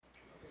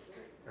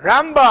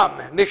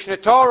Rambam,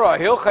 Mishneh Torah,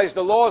 Hilchos,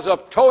 the laws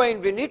of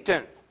Toin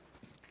veNit'an.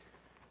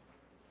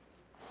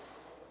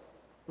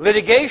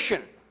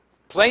 Litigation,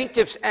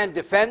 plaintiffs and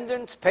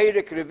defendants,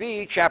 Perek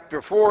Revi,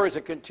 chapter 4 is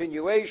a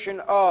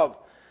continuation of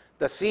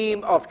the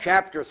theme of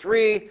chapter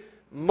 3,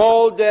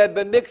 Modeh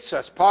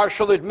b'miktzas,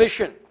 partial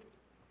admission.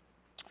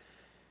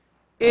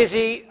 Is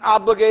he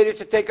obligated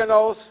to take an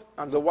oath?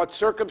 Under what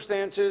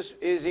circumstances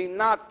is he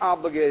not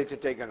obligated to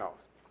take an oath?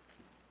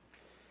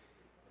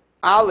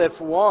 Aleph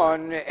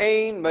 1,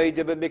 Ein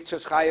Modeh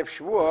b'miktzas chayev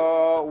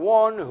shvuah,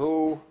 one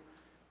who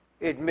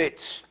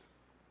admits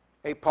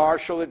a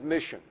partial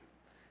admission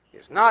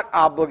is not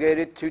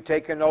obligated to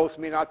take an oath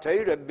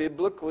minatayra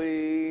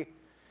biblically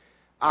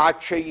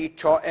until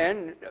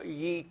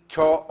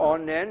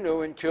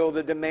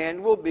the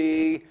demand will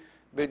be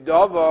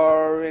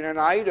b'davar, in an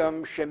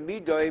item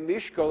shemidoi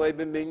mishkolei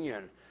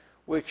b'minyan,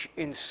 which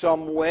in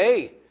some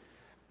way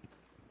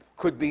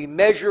could be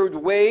measured,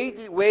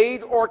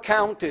 weighed or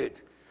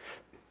counted.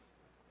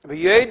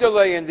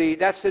 V'yedalei, and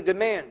that's the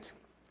demand.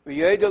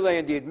 V'yedalei,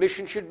 and the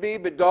admission should be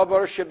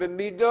b'davar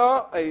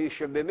shebemida,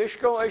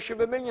 shebemishkol,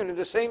 shebemminyan, and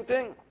the same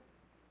thing.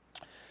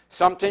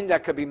 Something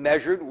that could be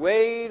measured,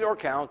 weighed, or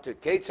counted.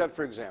 Ketzad,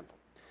 for example.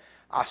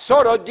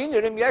 Asora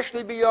dinarim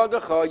yeshli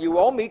biyadacha, you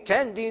owe me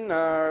 10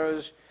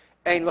 dinars.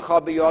 Ein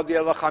lecha biyadi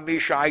ela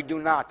chamisha, I do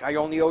not. I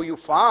only owe you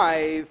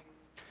 5.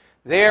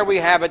 There we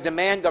have a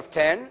demand of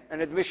 10,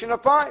 an admission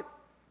of 5.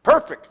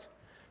 Perfect.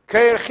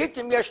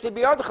 Ke'erchitim yeshli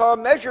biyadacha, a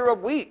measure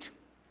of wheat.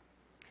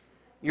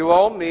 You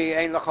owe me,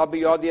 ein lecha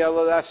biyadi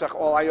ela lesach,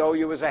 all I owe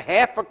you is a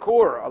half a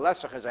kur. A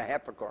lesach is a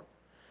half a kur.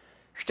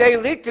 Shtei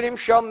litrim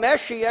shel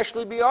meshi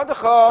yeshli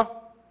biyadacha.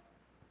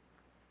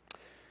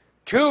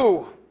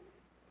 2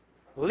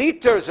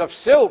 liters of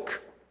silk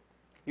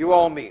you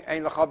owe me.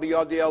 Ein lecha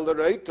biyadi ela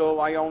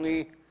reitel, I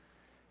only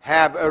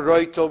have a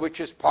reitel which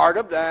is part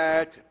of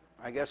that,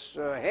 I guess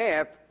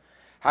half.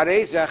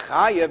 Harei zeh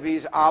chayev,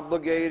 he's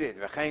obligated.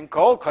 V'chein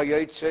kol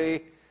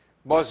kayotze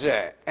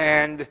bozeh.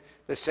 And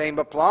the same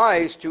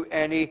applies to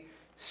any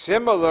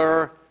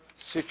similar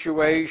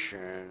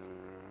situation.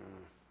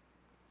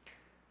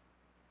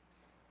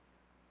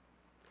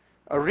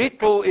 A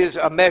ritel is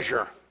a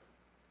measure.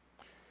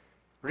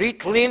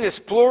 Ritlin is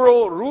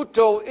plural.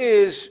 Rutel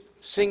is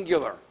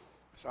singular.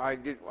 So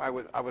I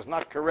was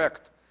not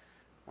correct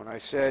when I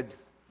said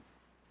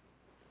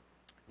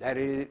that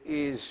it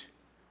is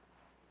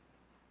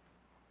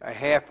a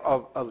half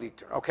of a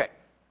liter. Okay.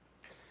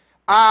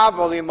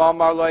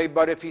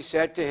 But if he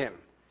said to him,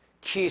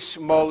 Kis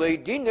mole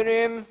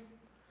dinarim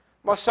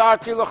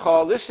masarti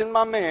lecha, listen,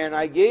 my man,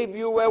 I gave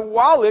you a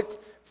wallet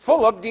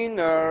full of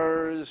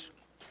dinars.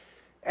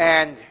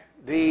 And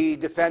the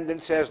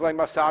defendant says, you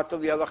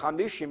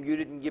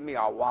didn't give me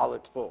a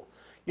wallet full.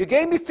 You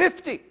gave me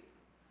 50.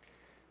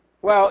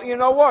 Well, you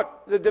know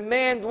what? The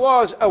demand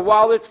was a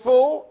wallet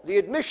full. The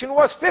admission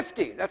was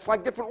 50. That's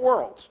like different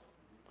worlds.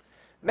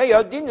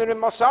 I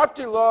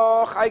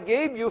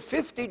gave you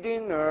 50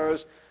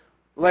 dinars.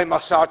 You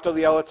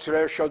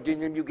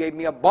gave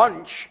me a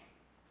bunch.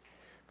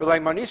 I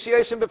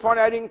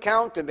didn't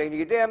count them.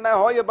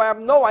 I have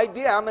no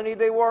idea how many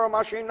they were.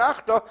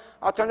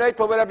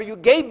 Whatever you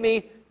gave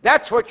me,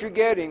 that's what you're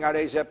getting.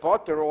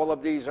 All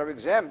of these are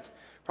exempt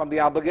from the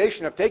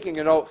obligation of taking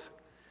an oath.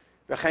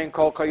 Or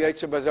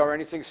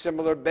anything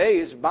similar.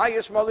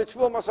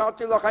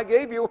 I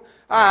gave you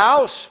a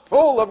house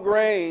full of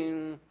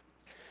grain.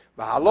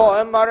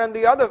 And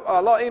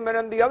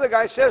the other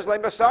guy says,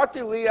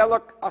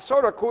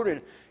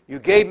 you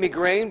gave me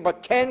grain,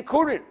 but 10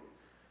 kurin.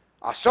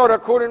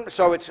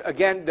 So it's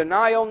again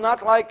denial,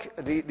 not like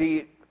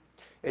the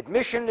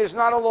admission is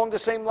not along the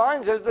same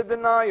lines as the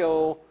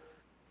denial.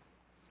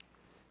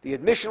 The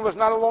admission was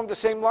not along the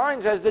same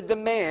lines as the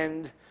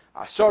demand.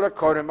 I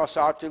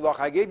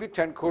gave you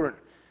 10 kurin.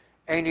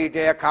 I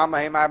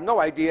have no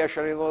idea.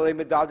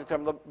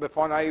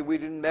 We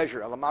didn't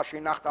measure.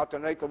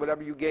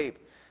 Whatever you gave,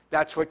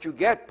 that's what you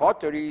get.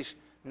 Potter, he's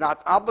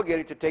not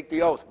obligated to take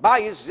the oath. I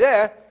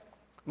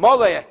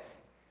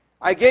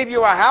gave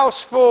you a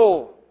house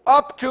full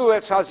up to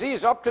its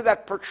haziz, up to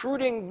that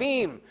protruding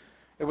beam.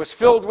 It was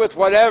filled with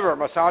whatever.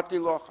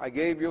 I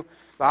gave you.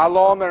 And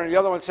the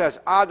other one says,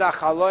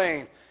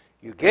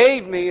 you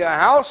gave me a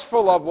house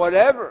full of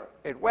whatever.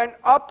 It went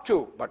up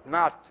to, but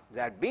not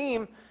that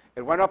beam.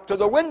 It went up to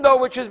the window,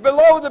 which is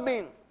below the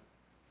beam.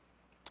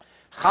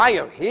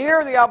 Chayav.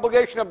 Here, the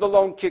obligation of the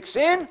loan kicks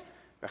in.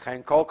 Is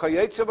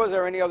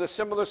there any other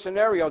similar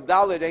scenario?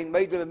 The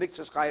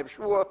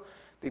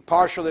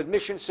partial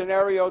admission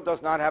scenario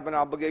does not have an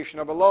obligation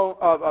of a loan,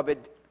 of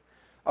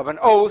an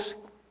oath.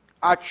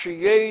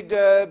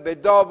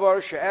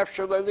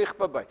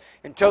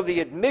 Until the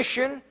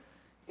admission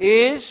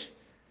is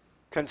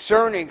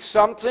concerning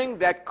something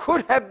that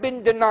could have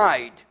been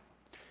denied.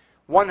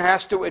 One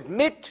has to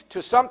admit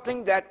to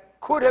something that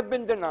could have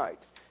been denied.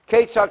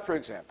 Ketzad, for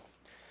example.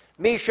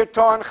 What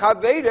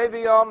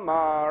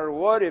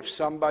if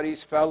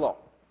somebody's fellow?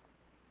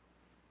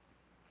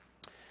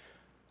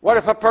 What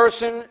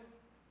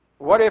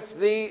if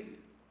the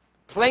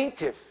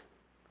plaintiff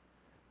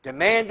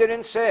demanded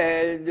and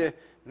said,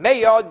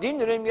 Meya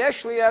dinarim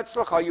yeshli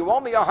etzlacha, you owe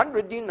me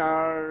 100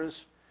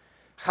 dinars.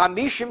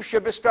 Chamishim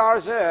shebestar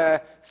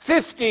zeh,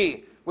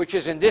 50, which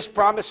is in this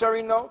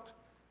promissory note.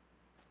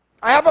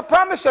 I have a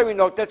promissory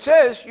note that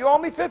says, you owe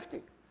me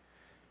 50.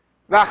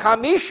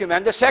 V'chamishim,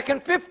 and the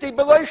second 50,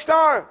 below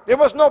star. There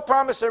was no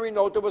promissory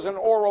note, there was an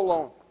oral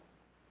loan.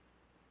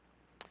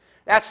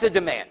 That's the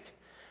demand.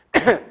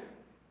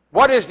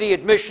 What is the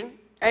admission?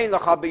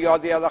 What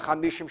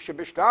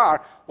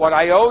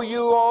I owe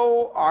you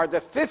are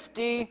the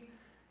 50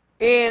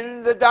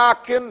 in the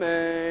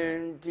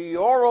document. The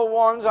oral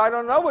ones, I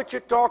don't know what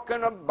you're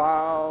talking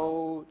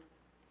about.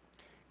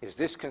 Is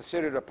this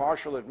considered a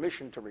partial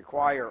admission to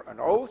require an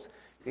oath?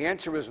 The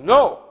answer is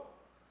no.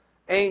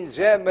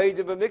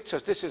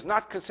 This is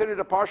not considered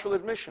a partial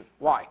admission.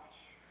 Why?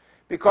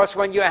 Because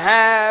when you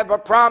have a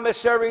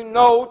promissory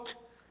note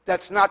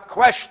that's not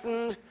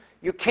questioned,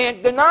 you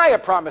can't deny a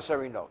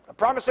promissory note. A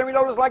promissory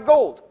note is like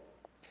gold.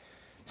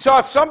 So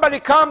if somebody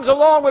comes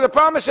along with a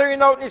promissory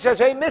note and he says,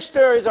 hey,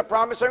 mister, is a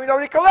promissory note,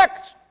 he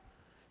collects.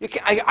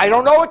 I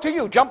don't owe it to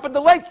you. Jump in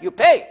the lake. You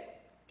pay.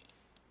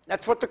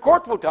 That's what the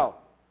court will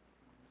tell.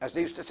 As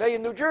they used to say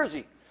in New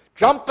Jersey.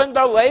 Jump in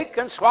the lake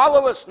and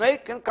swallow a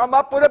snake and come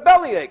up with a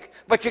bellyache.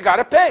 But you got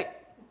to pay.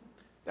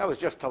 That was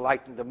just to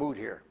lighten the mood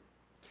here.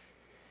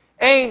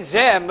 This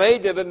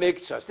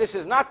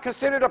is not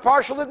considered a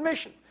partial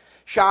admission.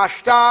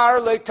 Because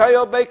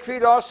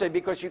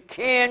you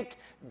can't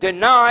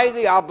deny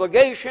the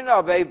obligation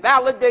of a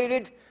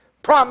validated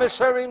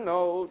promissory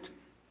note.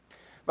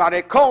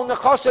 By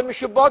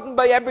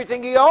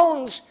everything he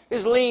owns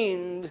is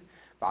liened.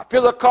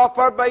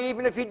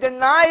 Even if he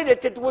denied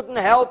it, it wouldn't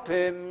help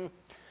him.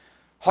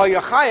 He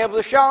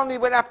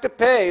would have to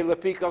pay.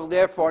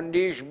 Therefore,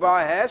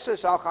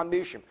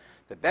 the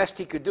best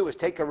he could do is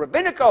take a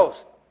rabbinic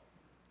oath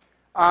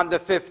on the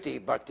 50,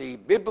 but the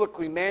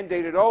biblically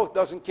mandated oath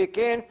doesn't kick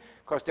in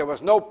because there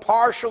was no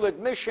partial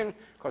admission,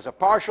 because a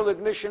partial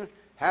admission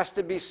has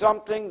to be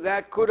something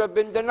that could have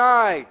been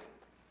denied.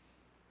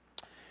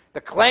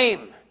 The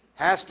claim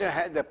has to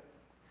have, the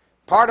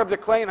part of the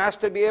claim has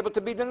to be able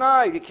to be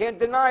denied. You can't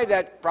deny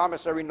that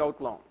promissory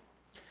note loan.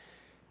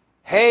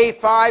 Hey,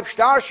 5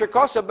 star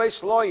shekosa by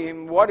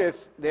sloyim. What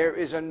if there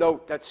is a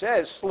note that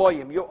says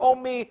sloyim? You owe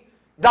me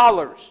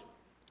dollars.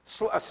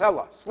 A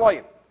seller,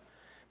 sloyim.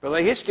 But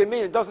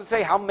it doesn't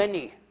say how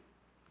many. It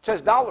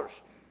says dollars.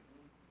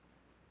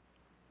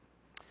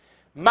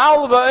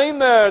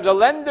 Malva the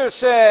lender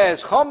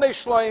says, you know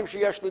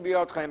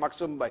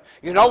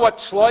what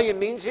sloyim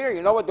means here?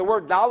 You know what the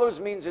word dollars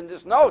means in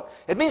this note?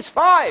 It means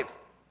 5.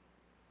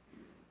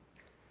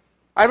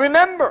 I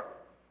remember.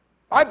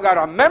 I've got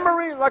a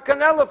memory like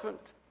an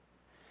elephant.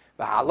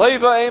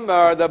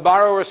 The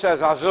borrower says,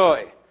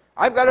 Azoy.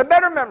 I've got a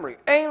better memory.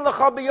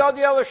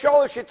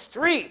 It's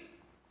 3.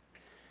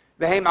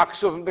 And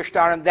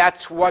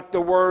that's what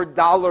the word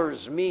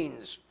dollars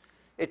means.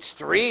 It's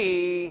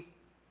 3.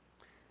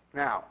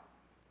 Now,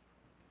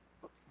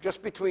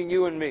 just between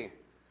you and me,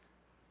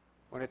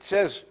 when it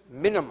says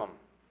minimum,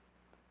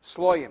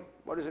 sloyim,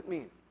 what does it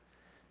mean?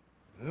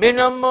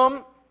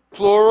 Minimum,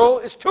 plural,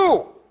 is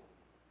 2.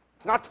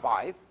 It's not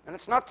 5, and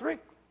it's not 3.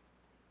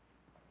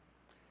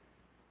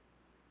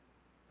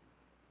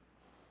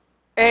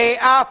 Even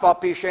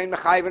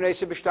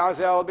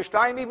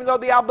though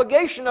the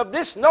obligation of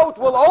this note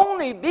will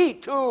only be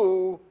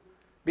 2,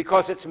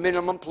 because it's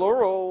minimum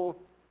plural.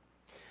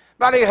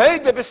 And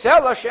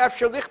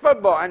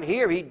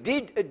here he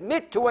did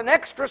admit to an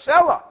extra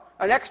seller,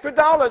 an extra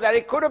dollar that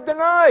he could have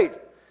denied.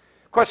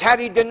 Because had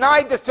he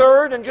denied the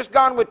 3rd and just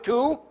gone with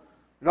 2,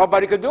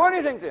 nobody could do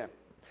anything to him.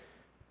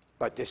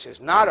 But this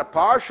is not a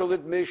partial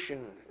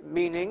admission,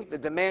 meaning the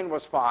demand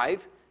was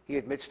 5, he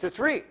admits to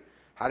 3.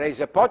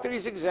 He's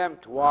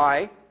exempt.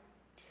 Why?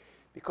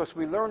 Because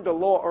we learned a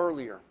law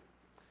earlier,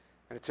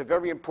 and it's a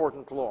very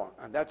important law,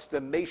 and that's the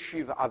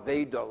Meshiv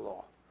Aveda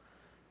law.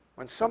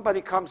 When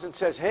somebody comes and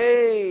says,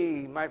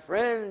 hey, my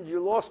friend,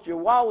 you lost your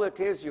wallet,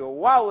 here's your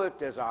wallet,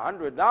 there's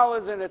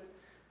 $100 in it.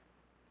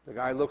 The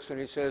guy looks and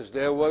he says,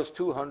 there was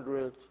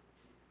 200.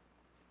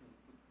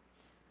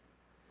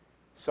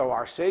 So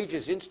our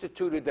sages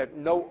instituted that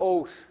no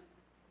oath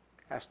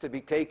has to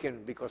be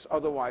taken because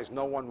otherwise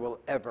no one will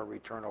ever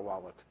return a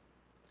wallet.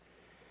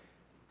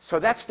 So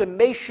that's the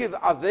Meshiv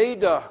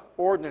Aveda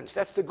ordinance.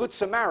 That's the Good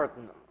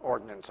Samaritan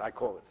ordinance, I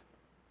call it.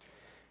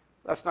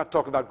 Let's not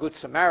talk about Good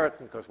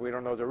Samaritan because we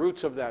don't know the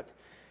roots of that.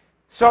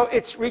 So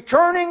it's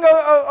returning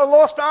a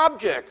lost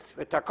object.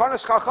 It's a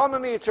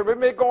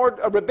rabbinic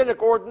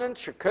ordinance.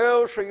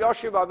 Shekel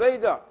sheyoshiv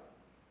Aveda.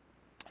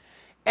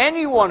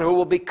 Anyone who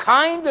will be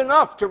kind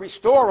enough to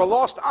restore a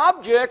lost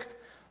object,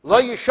 lo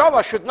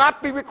yeshava, should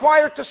not be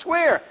required to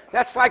swear.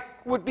 That's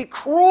would be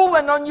cruel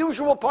and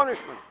unusual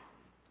punishment.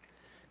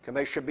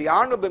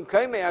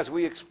 As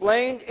we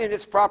explained in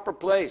its proper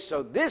place.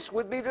 So this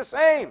would be the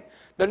same.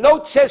 The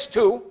note says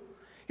 2.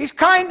 He's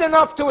kind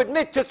enough to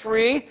admit to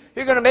 3.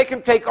 You're going to make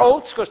him take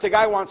oaths because the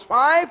guy wants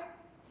 5?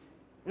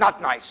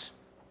 Not nice.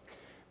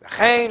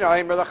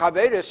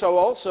 So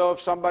also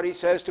if somebody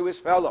says to his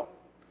fellow,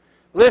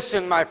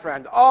 Listen, my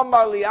friend.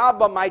 Omar li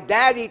Abba, my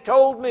daddy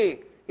told me.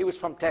 He was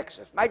from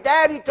Texas. My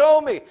daddy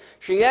told me,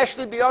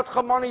 Sheyeshli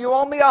biyotcha money, you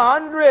owe me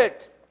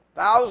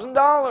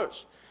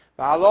 $100,000.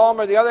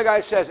 The other guy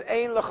says,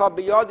 Ein lecha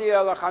biyodi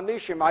ela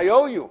chamishim, I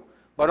owe you,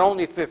 but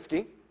only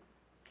 50.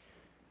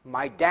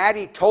 My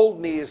daddy told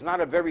me is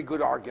not a very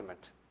good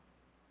argument.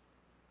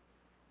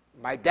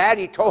 My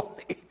daddy told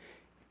me,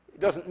 it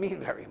doesn't mean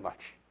very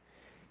much.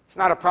 It's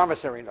not a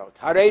promissory note.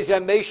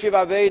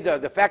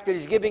 The fact that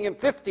he's giving him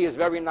 50 is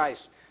very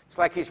nice. It's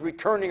like he's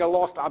returning a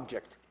lost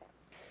object.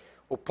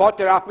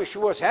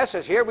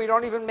 Here we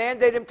don't even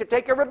mandate him to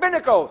take a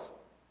rabbinic oath.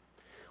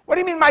 What do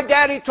you mean my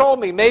daddy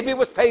told me? Maybe it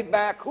was paid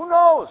back. Who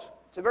knows?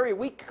 It's a very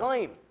weak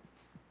claim.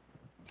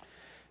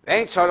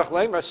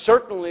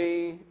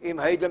 Certainly,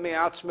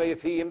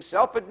 if he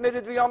himself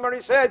admitted, he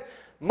said,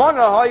 your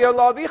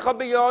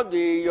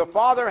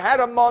father had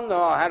a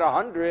mana, had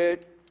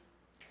 100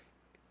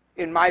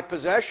 in my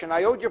possession.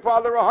 I owed your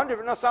father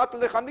 100,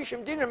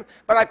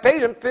 but I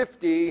paid him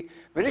 50.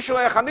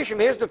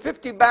 Here's the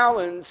 50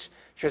 balance.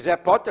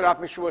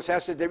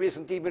 There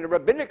isn't even a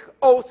rabbinic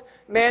oath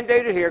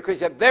mandated here because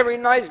he's a very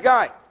nice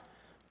guy.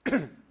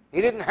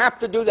 He didn't have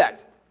to do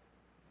that.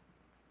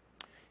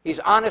 He's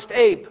honest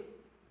Abe.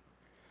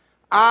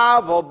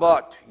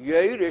 But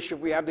Yerish, if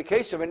we have the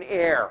case of an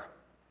heir,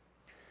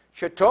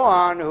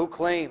 Shetohan, who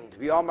claimed,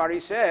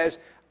 V'Omar, says,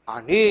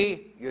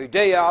 Ani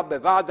Yudea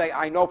Bevadei,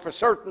 I know for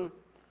certain,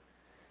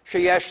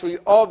 Sheyeshli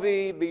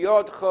Ovi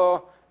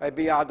Biyodcha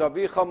Biyad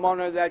Avicha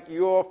Mona, that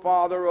your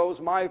father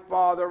owes my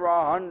father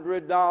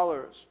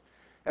 $100.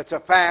 That's a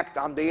fact.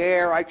 I'm the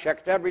heir. I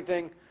checked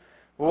everything.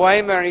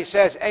 And he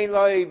says, Ein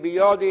Loi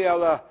Biyodi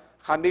Ela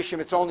Chamishim.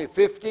 It's only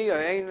 50.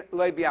 Ein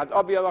Loi Biyad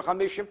Abi Ela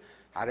Chamishim.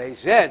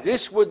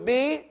 This would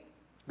be,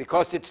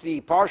 because it's the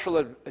partial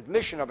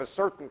admission of a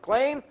certain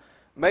claim,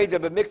 made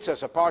of a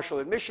mixus, a partial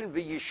admission,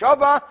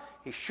 v'yishava,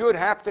 he should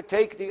have to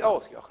take the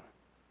oath.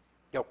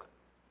 Yoke.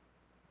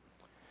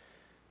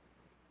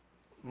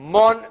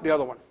 The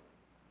other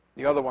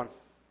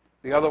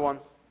one.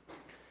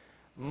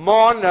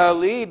 Mona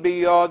li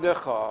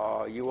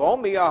biyodecha, you owe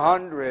me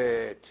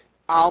 100.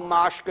 Al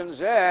mashkan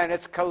zeh, and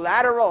it's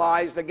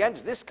collateralized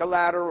against this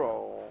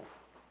collateral.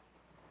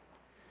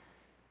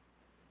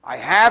 I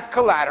have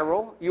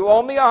collateral, you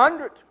owe me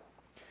 100.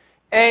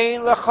 Ein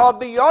lecha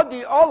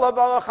biyodi olav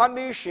ala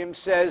chamishim,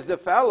 says the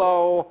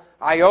fellow,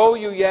 I owe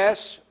you,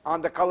 yes,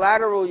 on the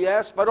collateral,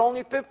 yes, but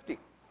only 50.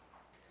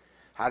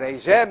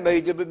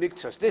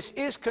 This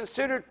is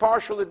considered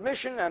partial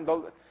admission, and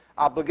the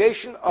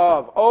obligation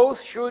of oath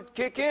should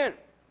kick in.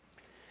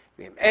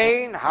 But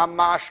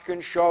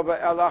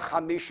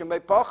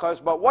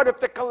what if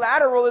the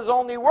collateral is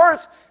only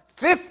worth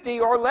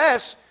 50 or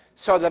less,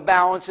 so the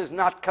balance is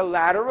not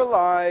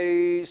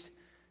collateralized?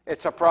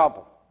 It's a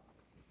problem.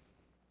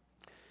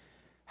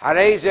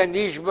 He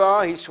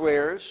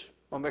swears,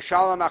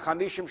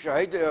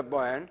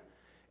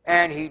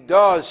 and he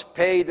does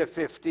pay the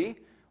 50.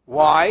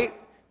 Why?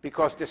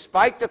 Because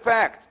despite the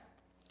fact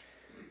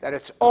that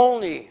it's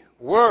only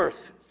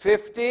worth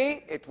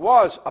 50, it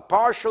was a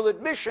partial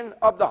admission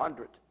of the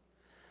 100.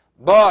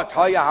 But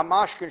if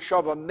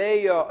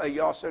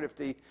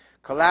the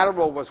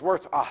collateral was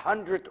worth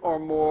 100 or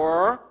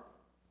more,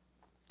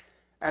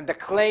 and the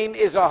claim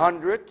is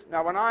 100.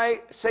 Now, when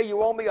I say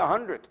you owe me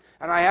 100,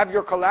 and I have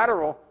your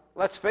collateral,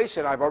 let's face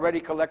it, I've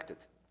already collected.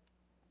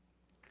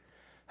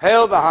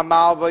 Being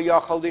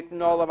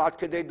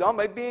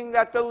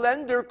that the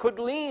lender could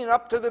lean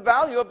up to the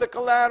value of the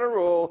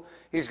collateral,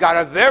 he's got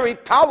a very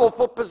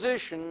powerful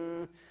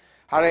position.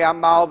 We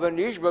don't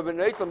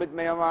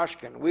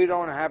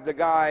have the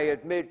guy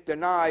admit,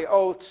 deny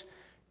oaths.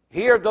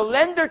 Here, the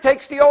lender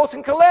takes the oath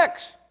and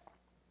collects,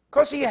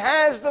 because he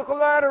has the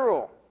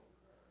collateral.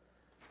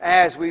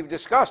 As we've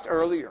discussed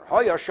earlier,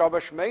 what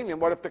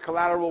if the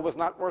collateral was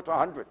not worth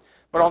 100,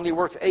 but only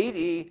worth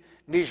 80?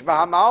 The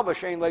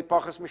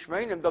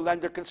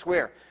lender can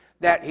swear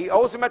that he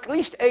owes him at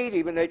least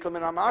 80 and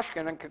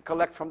can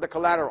collect from the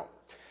collateral.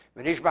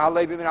 Now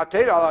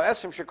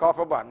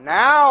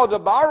the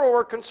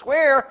borrower can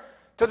swear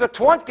to the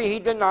 20 he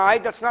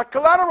denied that's not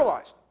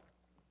collateralized.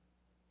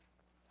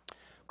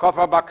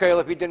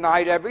 If he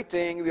denied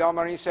everything,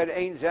 he said,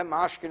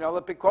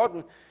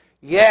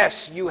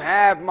 yes, you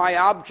have my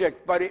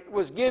object, but it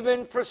was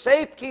given for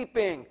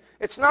safekeeping.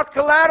 It's not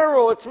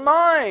collateral, it's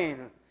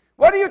mine.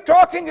 What are you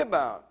talking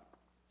about?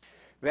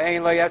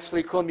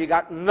 You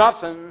got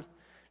nothing.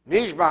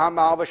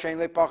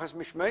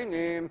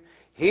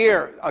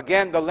 Here,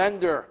 again, the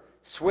lender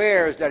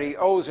swears that he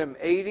owes him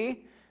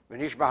 80.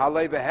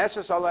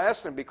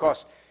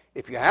 Because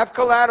if you have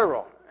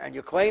collateral and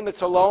you claim it's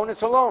a loan,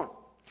 it's a loan.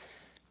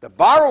 The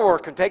borrower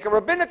can take a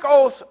rabbinic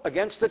oath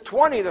against the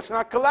 20 that's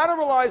not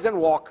collateralized and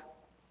walk.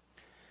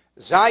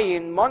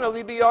 Zayin,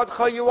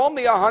 you owe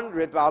me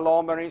 100.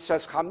 And he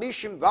says,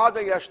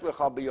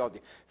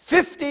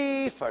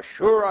 50, for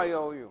sure I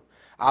owe you.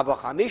 But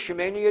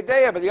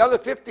the other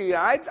 50,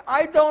 I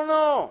don't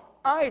know.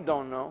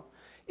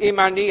 If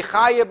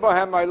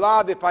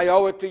I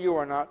owe it to you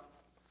or not.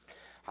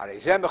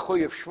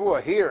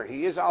 Here,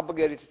 he is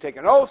obligated to take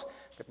an oath,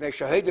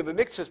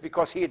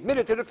 because he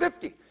admitted to the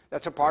 50.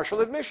 That's a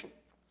partial admission.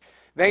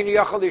 But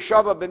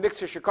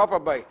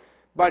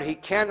he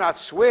cannot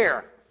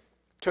swear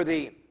to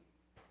the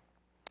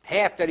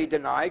half that he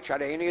denied,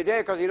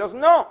 because he doesn't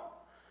know.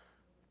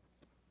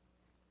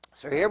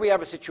 So here we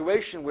have a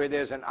situation where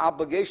there's an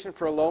obligation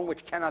for a loan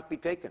which cannot be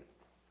taken.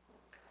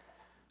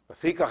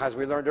 As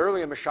we learned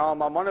earlier,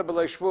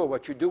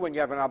 what you do when you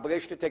have an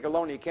obligation to take a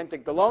loan and you can't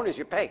take the loan is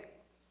you pay.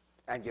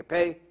 And you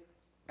pay,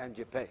 and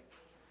you pay.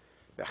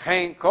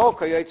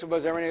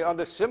 Was there any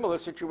other similar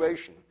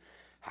situation?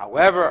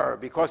 However,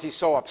 because he's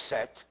so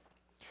upset,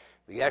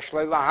 he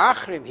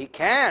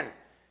can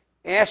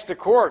ask the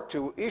court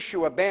to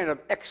issue a ban of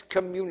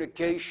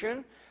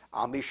excommunication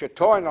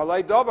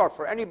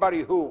for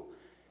anybody who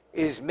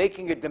is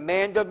making a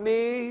demand of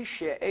me.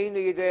 He's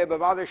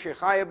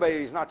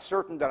not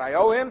certain that I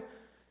owe him,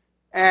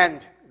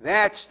 and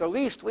that's the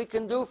least we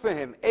can do for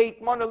him. You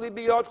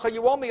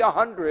owe me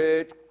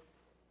 100.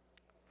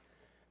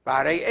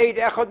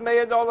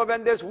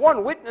 And there's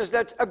one witness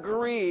that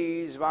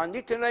agrees. And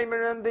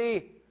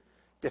the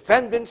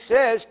defendant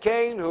says,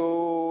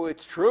 who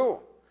it's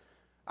true.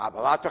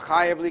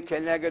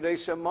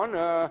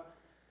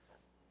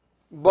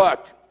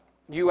 But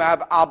you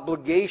have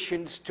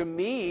obligations to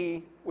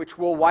me which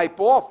will wipe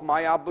off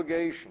my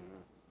obligation.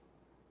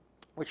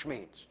 Which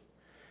means,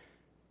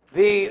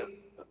 the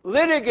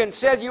litigant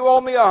said you owe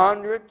me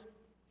 100.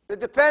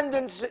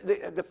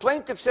 The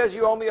plaintiff says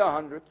you owe me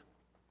 100.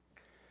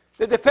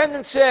 The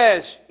defendant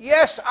says,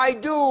 yes, I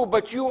do,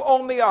 but you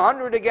owe me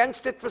 100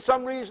 against it for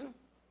some reason.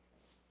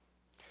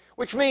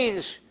 Which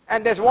means,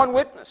 and there's one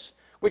witness,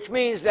 which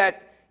means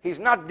that he's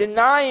not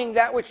denying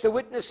that which the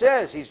witness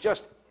says. He's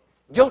just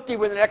guilty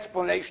with an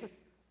explanation.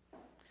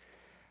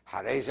 He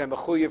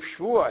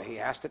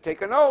has to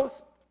take an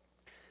oath.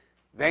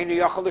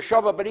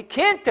 But he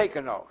can't take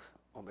an oath.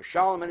 And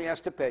he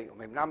has to pay.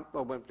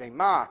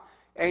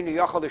 In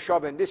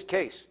this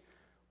case,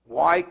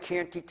 why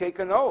can't he take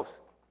an oath?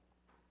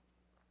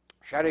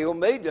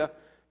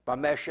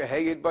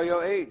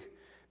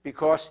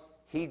 Because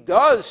he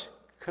does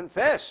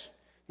confess,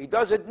 he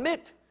does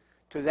admit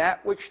to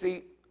that which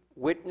the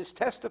witness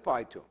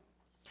testified to.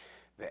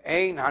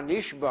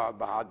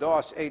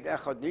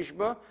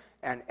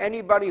 And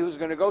anybody who's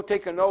going to go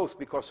take an oath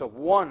because of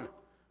one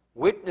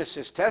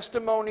witness's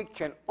testimony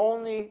can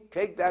only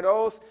take that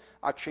oath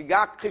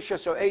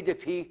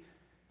if he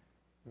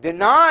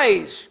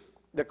denies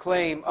the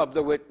claim of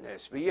the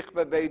witness.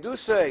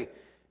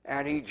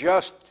 And he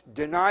just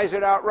denies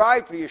it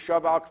outright.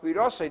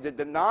 The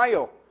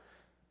denial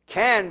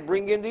can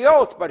bring in the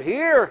oath. But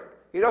here,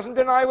 he doesn't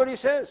deny what he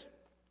says.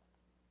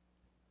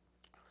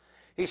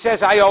 He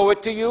says, I owe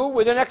it to you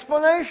with an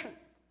explanation.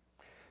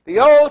 The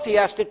oath he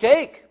has to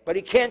take, but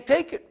he can't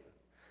take it.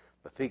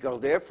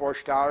 Therefore,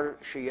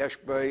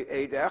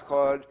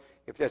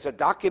 if there's a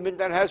document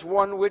that has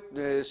one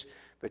witness,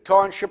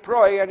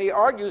 and he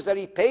argues that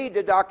he paid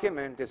the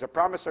document, there's a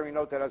promissory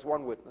note that has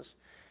one witness,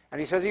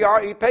 and he says he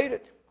paid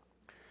it.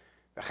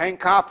 Or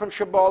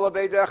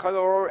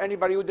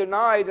anybody who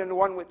denied and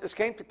one witness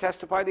came to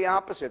testify the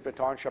opposite,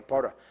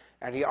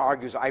 and he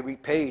argues, I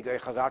repaid, or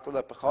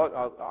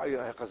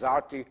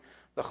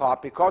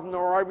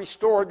I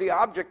restored the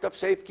object of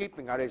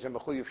safekeeping.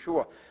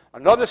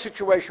 Another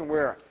situation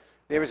where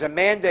there is a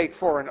mandate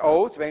for an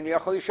oath,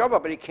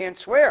 but he can't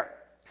swear.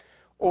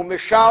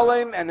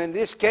 And in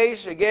this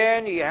case,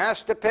 again, he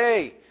has to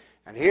pay.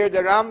 And here the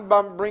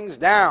Rambam brings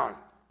down,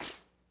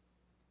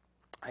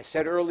 I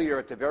said earlier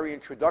at the very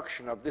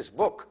introduction of this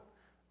book,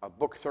 of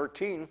book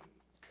 13,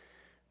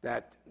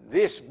 that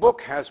this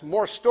book has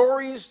more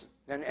stories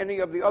than any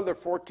of the other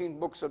 14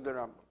 books of the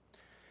Rambam.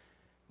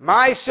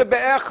 Ma'aseh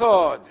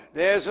be'echad,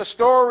 there's a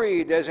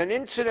story, there's an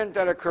incident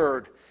that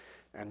occurred,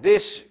 and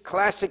this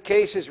classic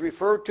case is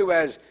referred to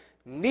as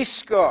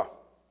Niska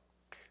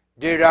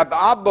de Rab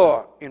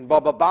Abba in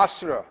Baba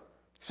Basra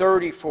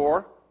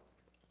 34.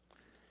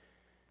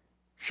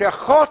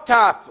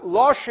 Shechotaf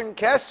loshen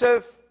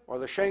kesef, or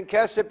the Shen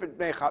Kesef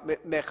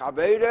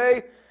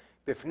Mechavere,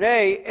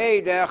 Bifnei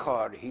Eid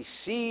Echad. He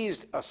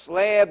seized a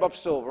slab of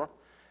silver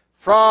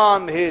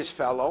from his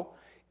fellow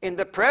in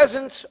the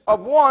presence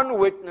of one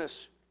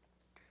witness.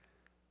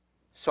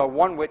 So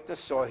one witness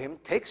saw him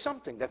take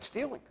something that's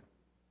stealing.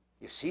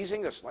 You're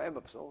seizing a slab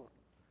of silver.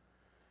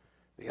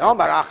 The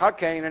Omar Achad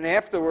came, and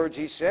afterwards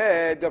he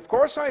said, of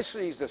course I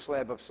seized a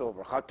slab of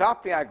silver.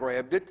 Chatapti, I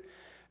grabbed it.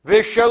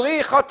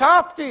 Vishali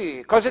chatapti,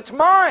 because it's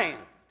mine.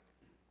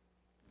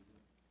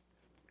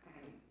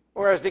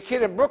 Or as the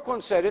kid in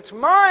Brooklyn said, it's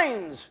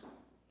mines.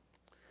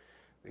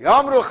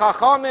 Yamru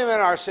Chachamim,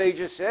 and our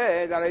sages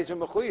said that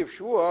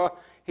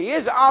he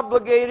is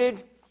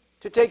obligated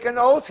to take an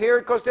oath here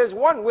because there's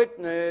one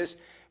witness,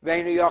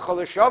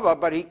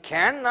 but he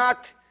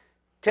cannot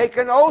take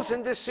an oath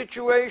in this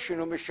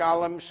situation.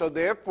 So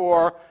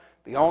therefore,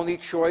 the only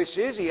choice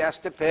is he has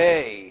to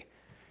pay.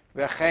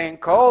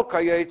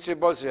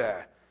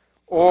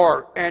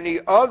 Or any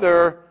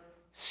other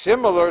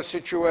similar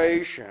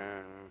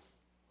situation.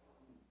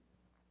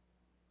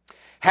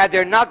 Had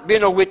there not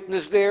been a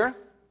witness there,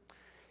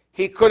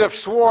 he could have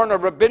sworn a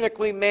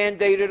rabbinically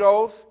mandated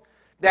oath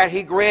that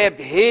he grabbed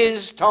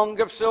his tongue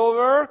of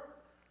silver,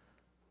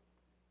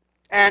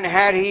 and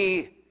had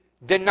he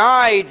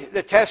denied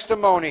the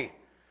testimony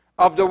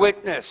of the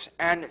witness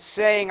and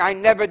saying, I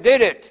never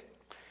did it,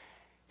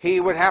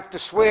 he would have to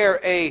swear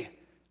a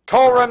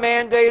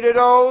Torah-mandated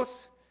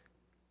oath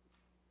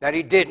that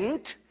he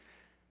didn't.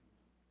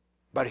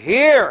 But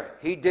here,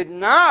 he did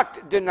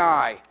not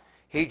deny.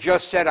 He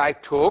just said, I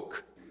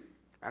took,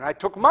 and I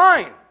took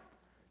mine.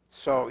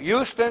 So,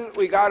 Houston,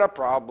 we got a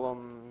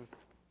problem.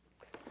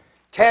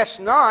 Test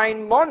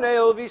 9,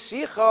 Monel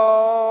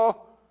Visicho.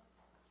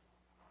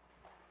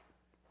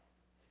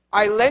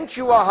 I lent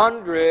you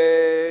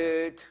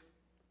 100.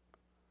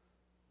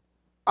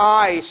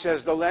 I,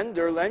 says the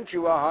lender, lent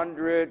you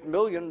 $100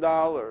 million.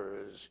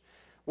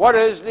 What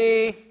does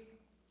the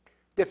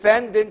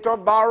defendant or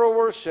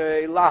borrower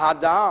say?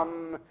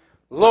 Lahadam,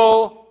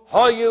 lo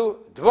hoyu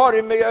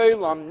dvarim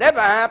me'olam.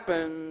 Never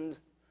happened.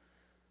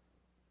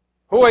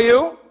 Who are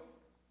you?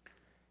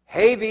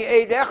 He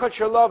brings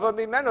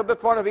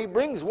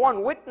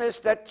one witness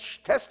that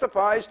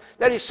testifies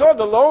that he saw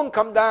the loan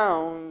come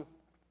down.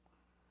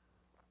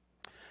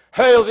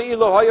 If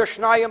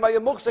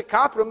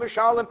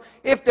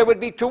there would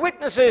be two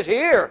witnesses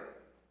here,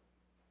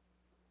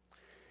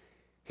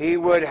 he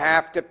would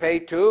have to pay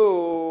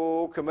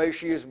two,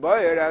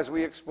 as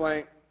we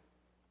explained.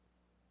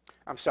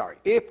 I'm sorry,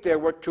 if there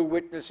were two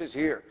witnesses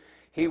here,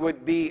 he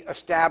would be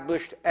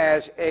established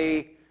as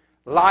a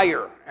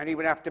liar, and he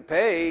would have to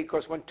pay,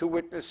 because when two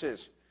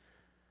witnesses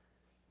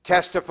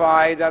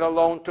testify that a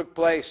loan took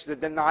place, the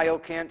denial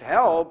can't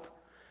help.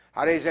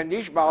 Here's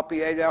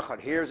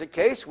a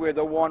case where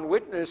the one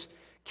witness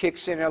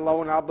kicks in a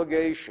loan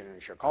obligation.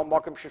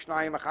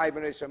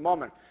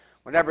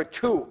 Whenever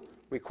two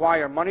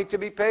require money to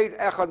be paid,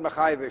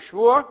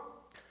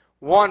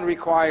 one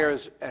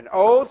requires an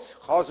oath,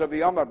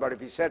 but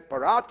if he said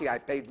parati, I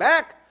paid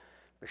back,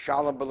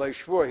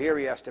 here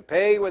he has to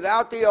pay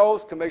without the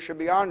oath,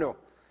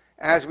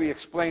 as we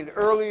explained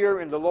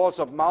earlier in the laws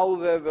of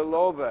Malve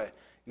Velove,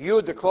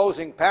 the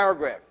closing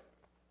paragraph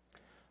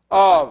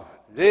of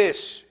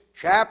this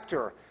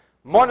chapter.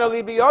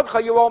 Monali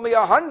biyodcha, you owe me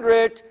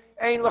 100.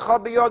 Ein lecha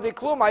biyodi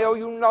klum, I owe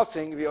you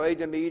nothing.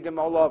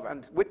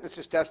 And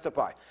witnesses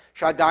testify.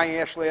 Shadayin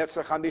yesh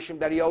le'etzach hamishim,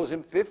 that he owes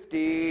him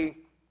 50.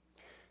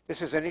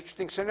 This is an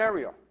interesting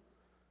scenario.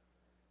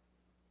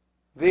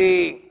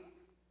 The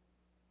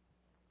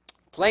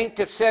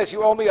plaintiff says,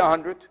 you owe me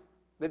 100.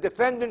 The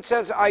defendant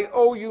says, I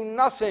owe you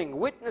nothing.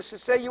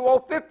 Witnesses say you owe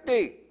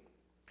 50.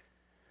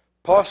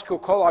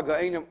 Posku kol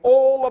haga'enim,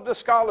 all of the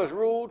scholars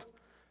ruled,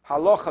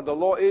 halacha, the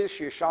law is,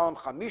 sheyishalem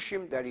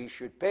chamishim, that he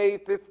should pay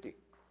 50.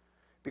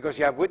 Because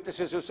you have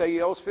witnesses who say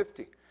he owes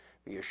 50.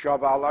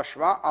 Yeshav al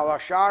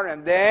ashar,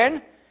 and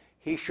then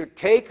he should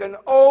take an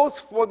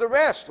oath for the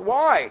rest.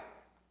 Why?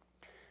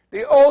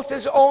 The oath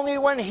is only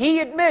when he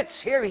admits.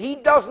 Here he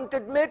doesn't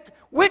admit,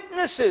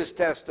 witnesses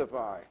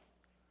testify.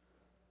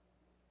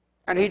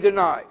 And he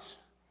denies.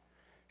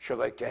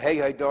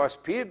 This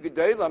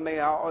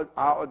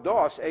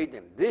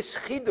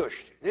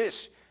chidush,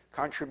 this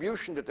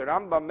contribution that the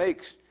Rambam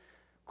makes,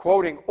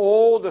 quoting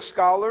all the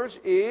scholars,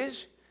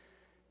 is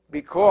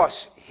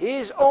because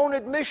his own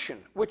admission,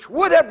 which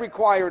would have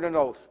required an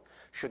oath,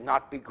 should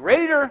not be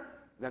greater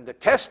than the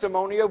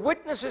testimony of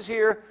witnesses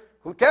here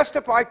who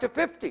testified to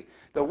 50.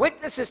 The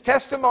witness's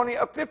testimony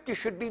of 50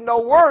 should be no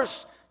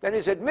worse than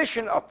his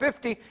admission of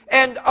 50,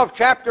 end of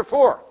chapter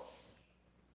 4.